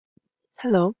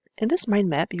Hello, in this mind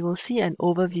map, you will see an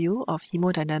overview of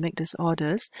hemodynamic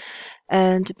disorders.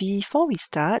 And before we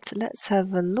start, let's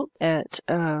have a look at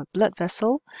a blood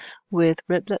vessel with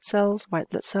red blood cells, white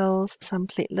blood cells, some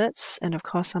platelets, and of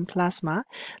course some plasma.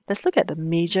 Let's look at the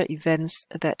major events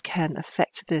that can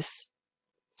affect this.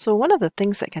 So one of the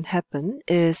things that can happen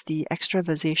is the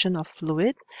extravasation of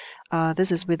fluid.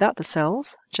 This is without the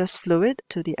cells, just fluid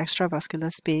to the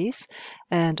extravascular space.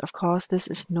 And of course, this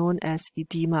is known as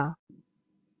edema.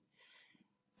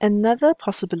 Another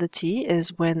possibility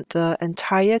is when the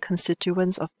entire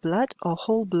constituents of blood or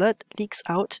whole blood leaks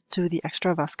out to the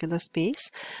extravascular space,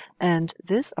 and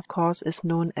this, of course, is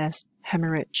known as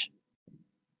hemorrhage.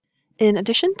 In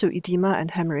addition to edema and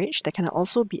hemorrhage, there can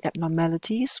also be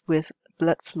abnormalities with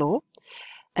blood flow.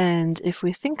 And if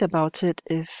we think about it,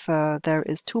 if there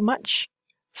is too much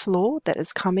flow that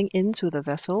is coming into the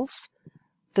vessels,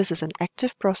 this is an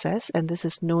active process, and this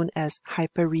is known as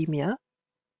hyperemia.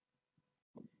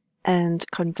 And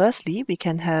conversely, we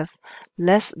can have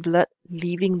less blood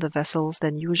leaving the vessels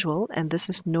than usual, and this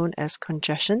is known as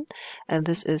congestion, and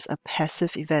this is a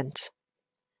passive event.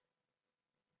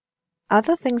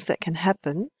 Other things that can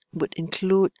happen would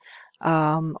include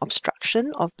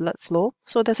obstruction of blood flow.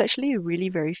 So there's actually really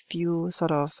very few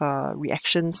sort of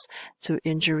reactions to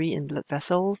injury in blood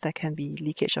vessels. There can be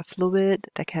leakage of fluid,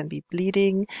 there can be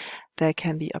bleeding, there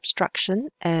can be obstruction,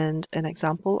 and an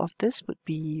example of this would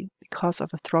be because of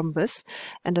a thrombus.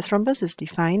 And the thrombus is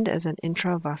defined as an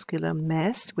intravascular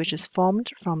mass which is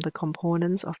formed from the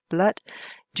components of blood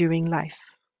during life.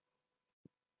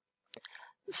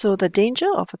 So the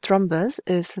danger of a thrombus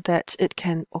is that it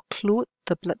can occlude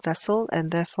the blood vessel,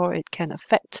 and therefore it can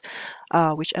affect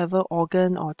whichever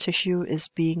organ or tissue is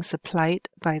being supplied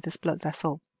by this blood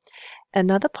vessel.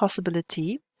 Another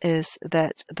possibility is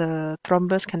that the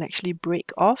thrombus can actually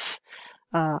break off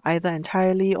either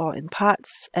entirely or in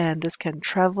parts, and this can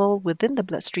travel within the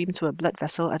bloodstream to a blood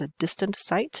vessel at a distant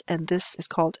site, and this is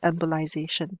called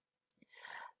embolization.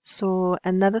 So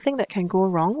another thing that can go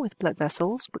wrong with blood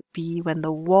vessels would be when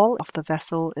the wall of the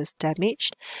vessel is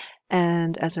damaged,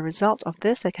 and as a result of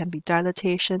this there can be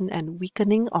dilatation and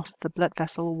weakening of the blood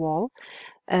vessel wall,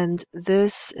 and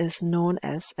this is known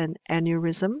as an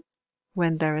aneurysm.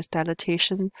 When there is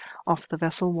dilatation of the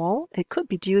vessel wall, it could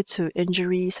be due to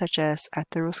injury such as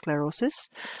atherosclerosis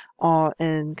or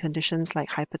in conditions like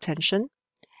hypertension.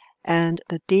 And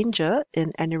the danger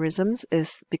in aneurysms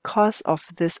is because of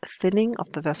this thinning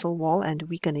of the vessel wall and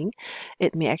weakening,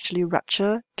 it may actually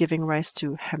rupture, giving rise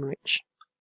to hemorrhage.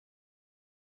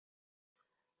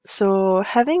 So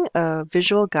having a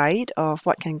visual guide of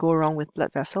what can go wrong with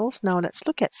blood vessels, now let's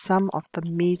look at some of the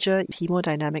major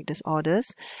hemodynamic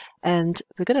disorders. And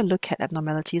we're going to look at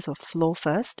abnormalities of flow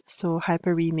first. So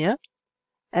hyperemia.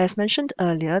 As mentioned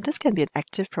earlier, this can be an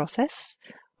active process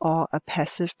or a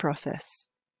passive process.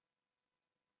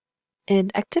 In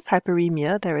active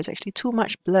hyperemia, there is actually too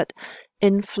much blood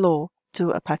inflow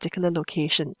to a particular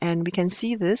location, and we can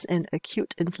see this in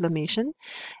acute inflammation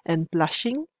and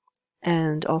blushing,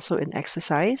 and also in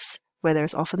exercise, where there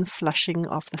is often flushing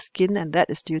of the skin, and that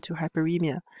is due to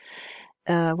hyperemia.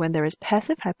 When there is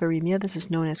passive hyperemia, this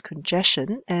is known as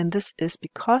congestion, and this is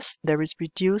because there is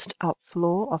reduced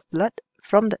outflow of blood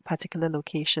from that particular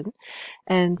location,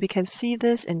 and we can see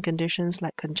this in conditions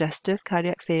like congestive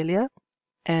cardiac failure,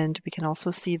 and we can also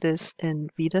see this in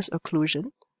venous occlusion.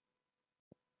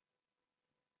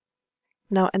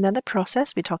 Now, another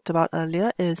process we talked about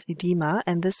earlier is edema,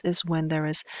 and this is when there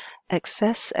is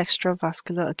excess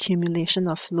extravascular accumulation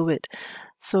of fluid.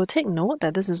 So take note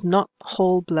that this is not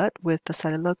whole blood with the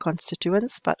cellular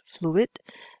constituents, but fluid,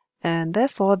 and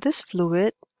therefore this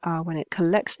fluid, when it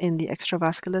collects in the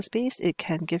extravascular space, it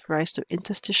can give rise to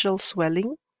interstitial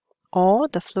swelling, or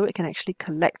the fluid can actually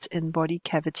collect in body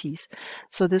cavities.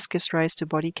 So this gives rise to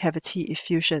body cavity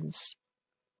effusions.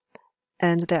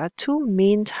 And there are two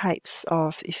main types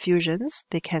of effusions.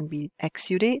 They can be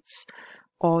exudates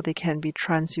or they can be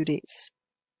transudates.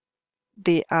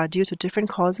 They are due to different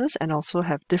causes and also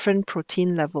have different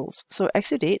protein levels. So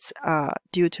exudates are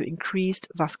due to increased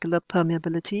vascular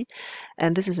permeability,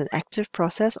 and this is an active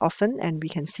process often, and we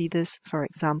can see this, for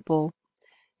example,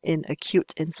 in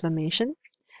acute inflammation.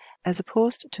 As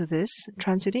opposed to this,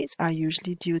 transudates are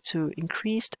usually due to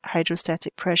increased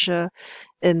hydrostatic pressure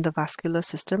in the vascular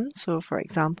system. So, for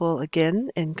example, again,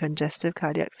 in congestive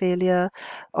cardiac failure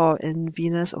or in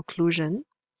venous occlusion.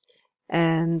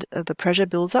 And the pressure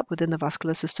builds up within the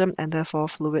vascular system, and therefore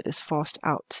fluid is forced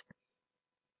out.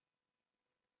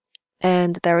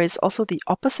 And there is also the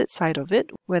opposite side of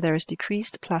it, where there is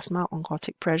decreased plasma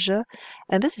oncotic pressure,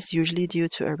 and this is usually due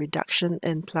to a reduction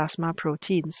in plasma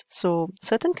proteins. So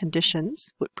certain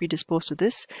conditions would predispose to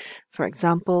this. For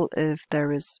example, if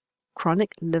there is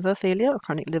chronic liver failure or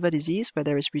chronic liver disease, where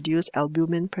there is reduced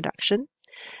albumin production,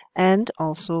 and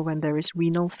also when there is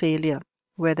renal failure,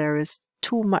 where there is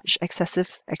too much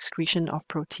excessive excretion of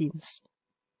proteins.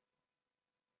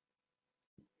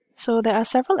 So there are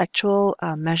several actual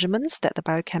measurements that the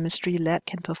biochemistry lab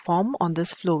can perform on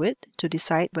this fluid to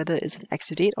decide whether it's an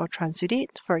exudate or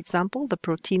transudate. For example, the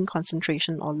protein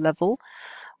concentration or level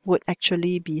would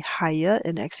actually be higher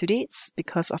in exudates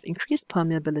because of increased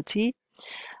permeability,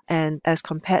 and as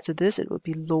compared to this, it would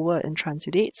be lower in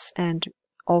transudates, and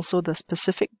also the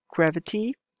specific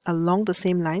gravity along the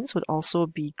same lines would also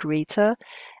be greater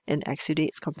in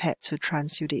exudates compared to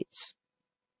transudates.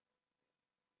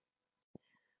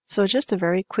 So just a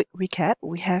very quick recap,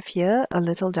 we have here a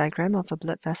little diagram of a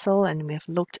blood vessel, and we have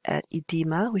looked at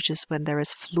edema, which is when there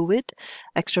is fluid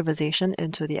extravasation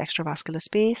into the extravascular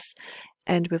space.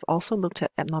 And we've also looked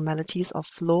at abnormalities of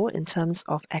flow in terms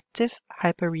of active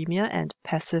hyperemia and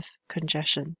passive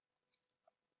congestion.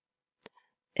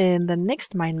 In the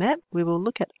next mind map, we will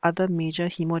look at other major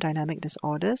hemodynamic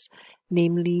disorders,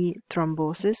 namely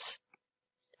thrombosis,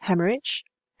 hemorrhage,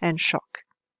 and shock.